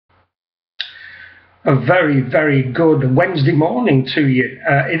A very, very good Wednesday morning to you.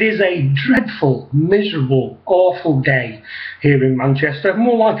 It is a dreadful, miserable, awful day here in Manchester,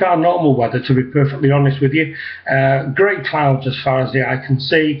 more like our normal weather, to be perfectly honest with you. Grey clouds as far as the eye can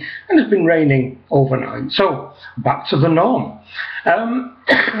see, and it's been raining overnight. So, back to the norm.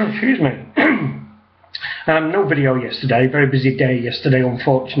 Excuse me. No video yesterday, very busy day yesterday,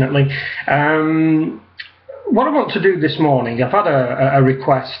 unfortunately. What I want to do this morning, I've had a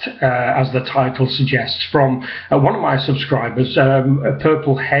request, as the title suggests, from one of my subscribers,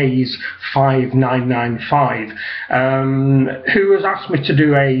 Purplehaze5995, who has asked me to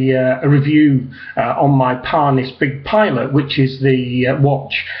do a review on my PARNIS Big Pilot, which is the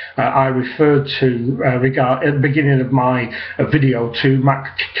watch I referred to at the beginning of my video to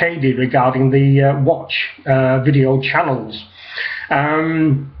Mac Cady regarding the watch video channels.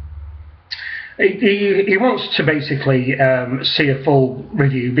 He wants to basically see a full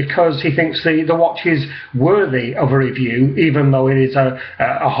review because he thinks the watch is worthy of a review, even though it is a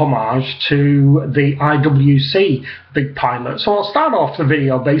homage to the IWC Big Pilot. So I'll start off the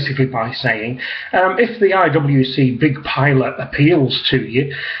video basically by saying, if the IWC Big Pilot appeals to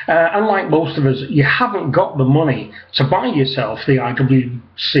you, and like most of us, you haven't got the money to buy yourself the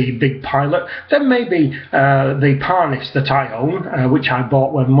IWC Big Pilot, then maybe the PARNIS that I own, which I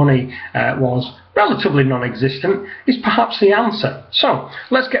bought when money was relatively non-existent, is perhaps the answer. So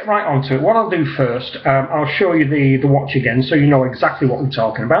let's get right onto it. What I'll do first, I'll show you the watch again so you know exactly what we're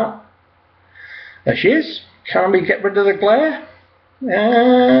talking about. There she is. Can we get rid of the glare?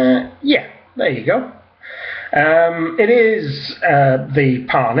 Yeah, there you go. It is the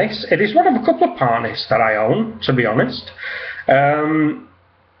PARNIS. It is one of a couple of PARNIS that I own, to be honest. For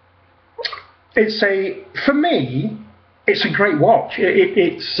me, it's a great watch.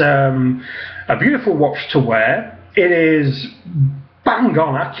 It's a beautiful watch to wear. It is bang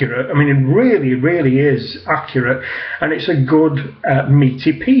on accurate. I mean, it really, really is accurate, and it's a good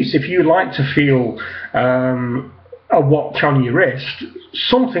meaty piece. If you like to feel a watch on your wrist,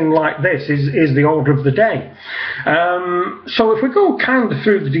 something like this is the order of the day. So if we go kind of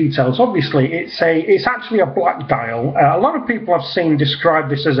through the details, obviously it's actually a black dial. A lot of people I've seen describe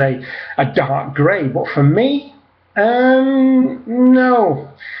this as a dark grey, but for me, no,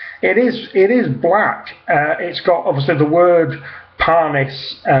 it is black. It's got obviously the word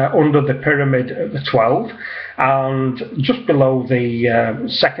PARNIS under the pyramid at the 12, and just below the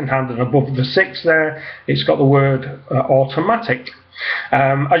second hand and above the 6 there, it's got the word automatic.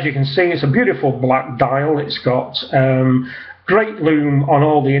 As you can see, it's a beautiful black dial. It's got great lume on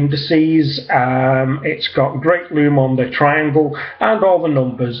all the indices. It's got great lume on the triangle and all the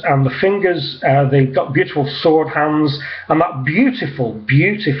numbers, and the fingers, they've got beautiful sword hands, and that beautiful,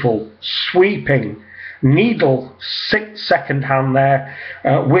 beautiful sweeping needle second hand there,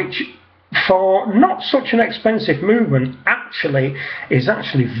 which for not such an expensive movement is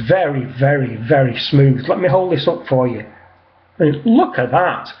actually very, very, very smooth. Let me hold this up for you. I mean, look at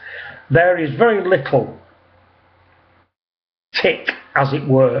that. There is very little tick, as it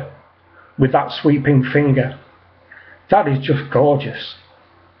were, with that sweeping finger. That is just gorgeous.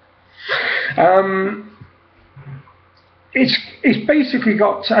 It's basically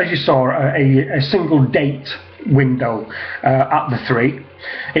got, as you saw, a single date window at the 3.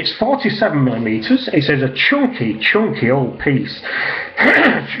 It's 47mm. It says a chunky old piece.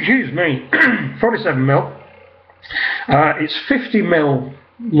 Excuse me. 47mm. It's 50mm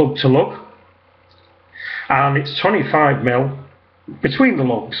lug to lug, and it's 25mm between the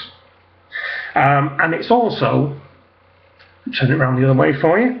lugs. And it's also, turn it around the other way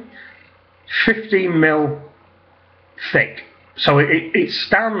for you, 15mm thick, so it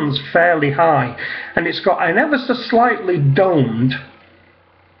stands fairly high, and it's got an ever so slightly domed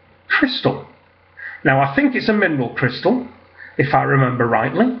crystal. Now I think it's a mineral crystal, if I remember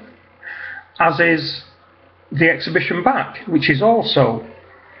rightly, as is the exhibition back, which is also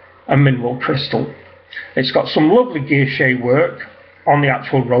a mineral crystal. It's got some lovely guilloche work on the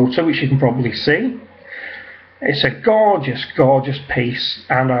actual rotor, which you can probably see. It's a gorgeous, gorgeous piece,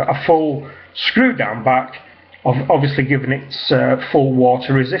 and a full screw down back, obviously giving it full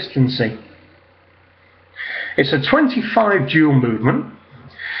water resistancy. It's a 25 dual movement.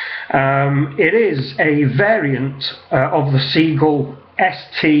 It is a variant of the Seagull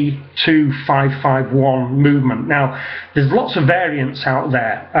ST2551 movement. Now, there's lots of variants out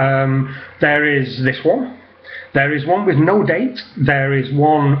there. There is this one, There is one with no date. There is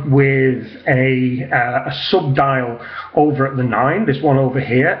one with a sub-dial over at the 9. There's one over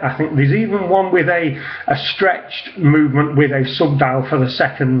here. I think there's even one with a stretched movement with a sub-dial for the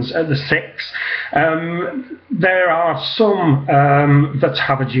seconds at the 6. There are some that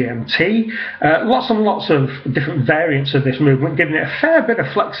have a GMT. Lots and lots of different variants of this movement, giving it a fair bit of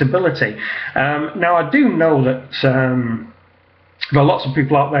flexibility. Now, I do know that there are lots of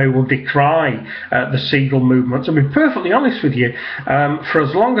people out there who will decry the Seagull movement. To be perfectly honest with you, for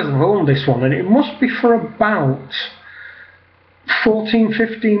as long as I've owned this one, and it must be for about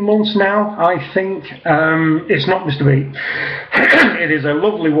 14-15 months now, I think, it's not Mr. B. It is a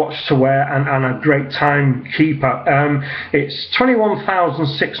lovely watch to wear and a great timekeeper. It's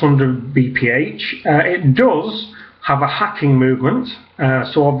 21,600 BPH. It does have a hacking movement,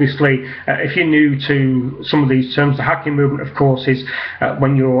 so obviously if you're new to some of these terms, the hacking movement of course is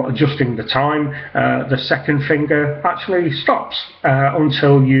when you're adjusting the time, the second finger actually stops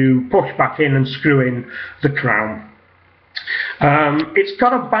until you push back in and screw in the crown. It's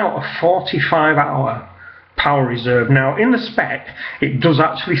got about a 45-hour power reserve. Now in the spec it does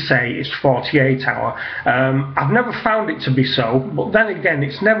actually say it's 48-hour. I've never found it to be so, but then again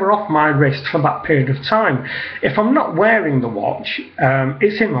it's never off my wrist for that period of time. If I'm not wearing the watch,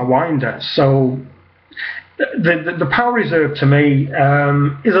 it's in my winder, so the power reserve to me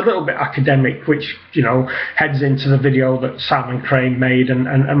is a little bit academic, which, you know, heads into the video that Simon Crane made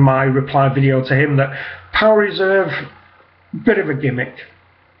and my reply video to him, that power reserve, bit of a gimmick.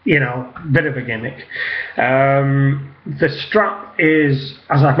 You know, bit of a gimmick. The strap is,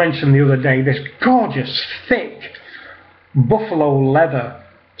 as I mentioned the other day, this gorgeous, thick buffalo leather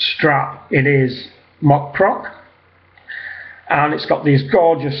strap. It is mock proc, and it's got these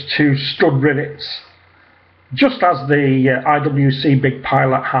gorgeous 2 stud rivets, just as the IWC Big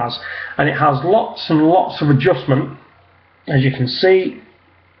Pilot has, and it has lots and lots of adjustment, as you can see,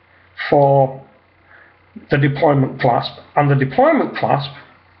 for the deployment clasp. And the deployment clasp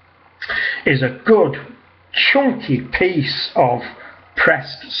is a good chunky piece of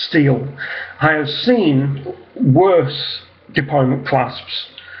pressed steel. I have seen worse deployment clasps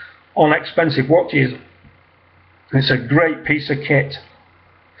on expensive watches. It's a great piece of kit.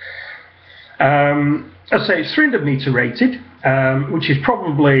 I'd say it's 300 meter rated, which is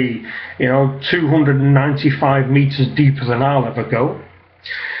probably, you know, 295 meters deeper than I'll ever go.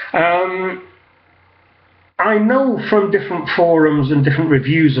 I know from different forums and different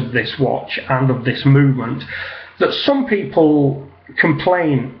reviews of this watch and of this movement that some people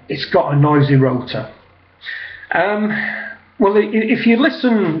complain it's got a noisy rotor. Well, if you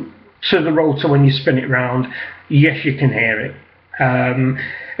listen to the rotor when you spin it round, yes, you can hear it.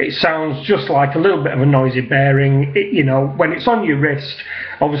 It sounds just like a little bit of a noisy bearing. You know, when it's on your wrist,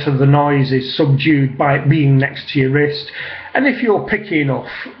 obviously the noise is subdued by it being next to your wrist. And if you're picky enough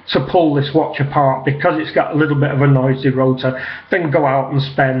to pull this watch apart because it's got a little bit of a noisy rotor, then go out and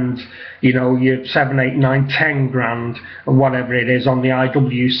spend, you know, your 7, 8, 9, 10 grand or whatever it is on the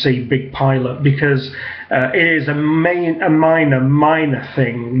IWC Big Pilot, because it is a minor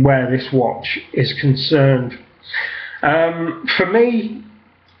thing where this watch is concerned. For me,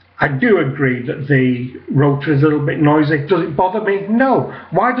 I do agree that the rotor is a little bit noisy. Does it bother me? No.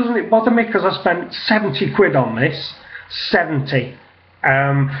 Why doesn't it bother me? Because I spent 70 quid on this. 70.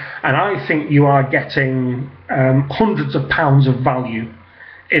 And I think you are getting hundreds of pounds of value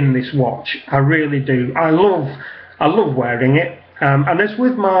in this watch. I really do. I love wearing it. And as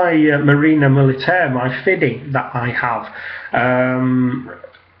with my Marina Militaire, my FIDI that I have,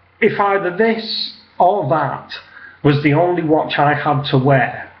 if either this or that was the only watch I had to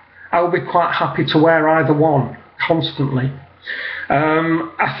wear, I would be quite happy to wear either one constantly.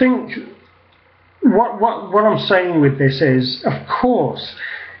 I think what I'm saying with this is, of course,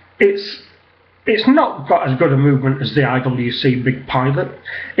 it's not got as good a movement as the IWC Big Pilot.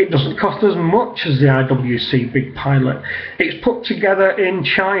 It doesn't cost as much as the IWC Big Pilot. It's put together in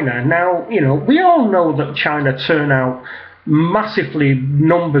China. Now, you know, we all know that China turn out massively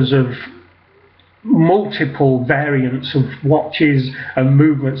numbers of multiple variants of watches and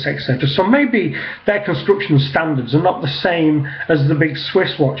movements, etc. So maybe their construction standards are not the same as the big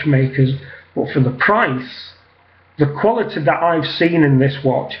Swiss watchmakers, but for the price, the quality that I've seen in this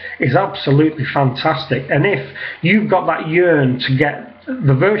watch is absolutely fantastic. And if you've got that yearn to get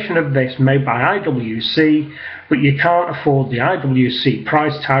the version of this made by IWC, but you can't afford the IWC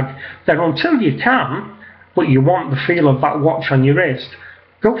price tag, then until you can, but you want the feel of that watch on your wrist,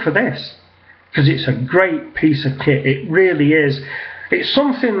 go for this. Because it's a great piece of kit. It really is. It's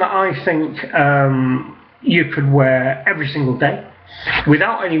something that I think you could wear every single day.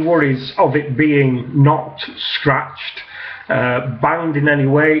 without any worries of it being knocked, scratched, banged in any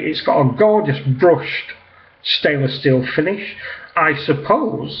way. It's got a gorgeous brushed stainless steel finish. I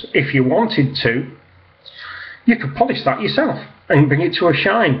suppose if you wanted to, you could polish that yourself and bring it to a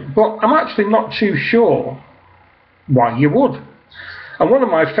shine, but I'm actually not too sure why you would. And one of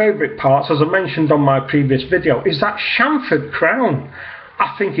my favourite parts, as I mentioned on my previous video, is that chamfered crown.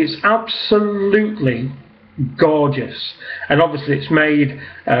 I think it's absolutely gorgeous, and obviously it's made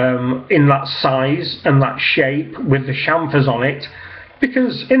in that size and that shape with the chamfers on it,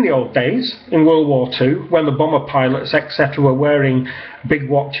 because in the old days, in World War II, when the bomber pilots etc. were wearing big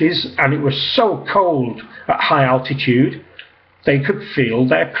watches and it was so cold at high altitude, they could feel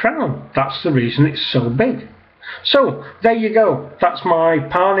their crown. That's the reason it's so big. So there you go, that's my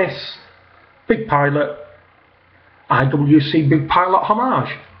PARNIS Big Pilot IWC Big Pilot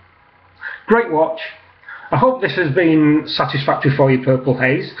homage. Great watch. I hope this has been satisfactory for you, Purple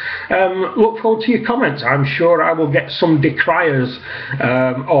Haze. Look forward to your comments. I'm sure I will get some decriers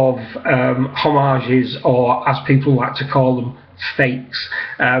of homages, or as people like to call them, fakes.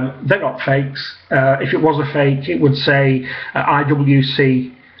 They're not fakes. If it was a fake, it would say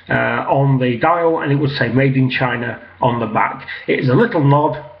IWC on the dial, and it would say Made in China on the back. It is a little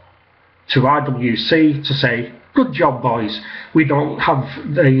nod to IWC to say, good job, boys. We don't have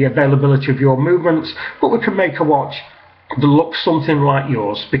the availability of your movements, but we can make a watch that looks something like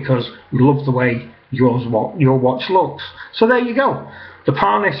yours, because we love the way your watch looks. So there you go. The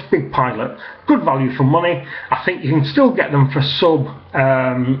PARNIS Big Pilot. Good value for money. I think you can still get them for sub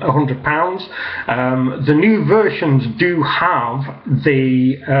 £100. The new versions do have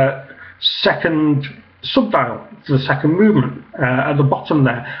the second subdial, the second movement at the bottom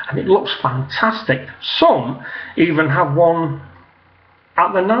there, and it looks fantastic. Some even have one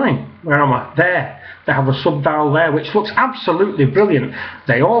at the 9. Where am I? There. They have a subdial there, which looks absolutely brilliant.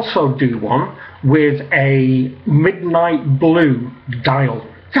 They also do one with a midnight blue dial.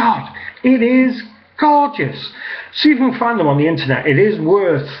 God, it is gorgeous. See if you can find them on the internet. It is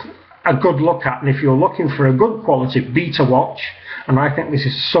worth a good look at, and if you're looking for a good quality beta watch, and I think this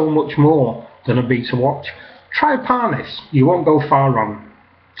is so much more than a beta watch, try PARNIS. You won't go far wrong.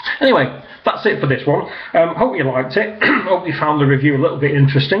 Anyway, that's it for this one. Hope you liked it. Hope you found the review a little bit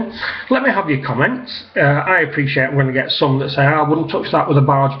interesting. Let me have your comments. I appreciate when I get some that say, I wouldn't touch that with a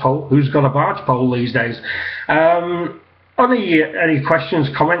barge pole. Who's got a barge pole these days? Any questions,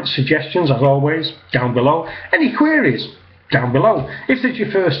 comments, suggestions, as always, down below. Any queries, down below. If it's your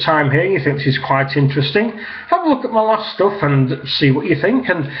first time here and you think this is quite interesting, have a look at my last stuff and see what you think,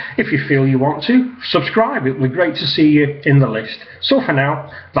 and if you feel you want to, subscribe. It would be great to see you in the list. So for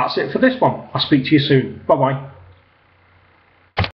now, that's it for this one. I'll speak to you soon. Bye bye.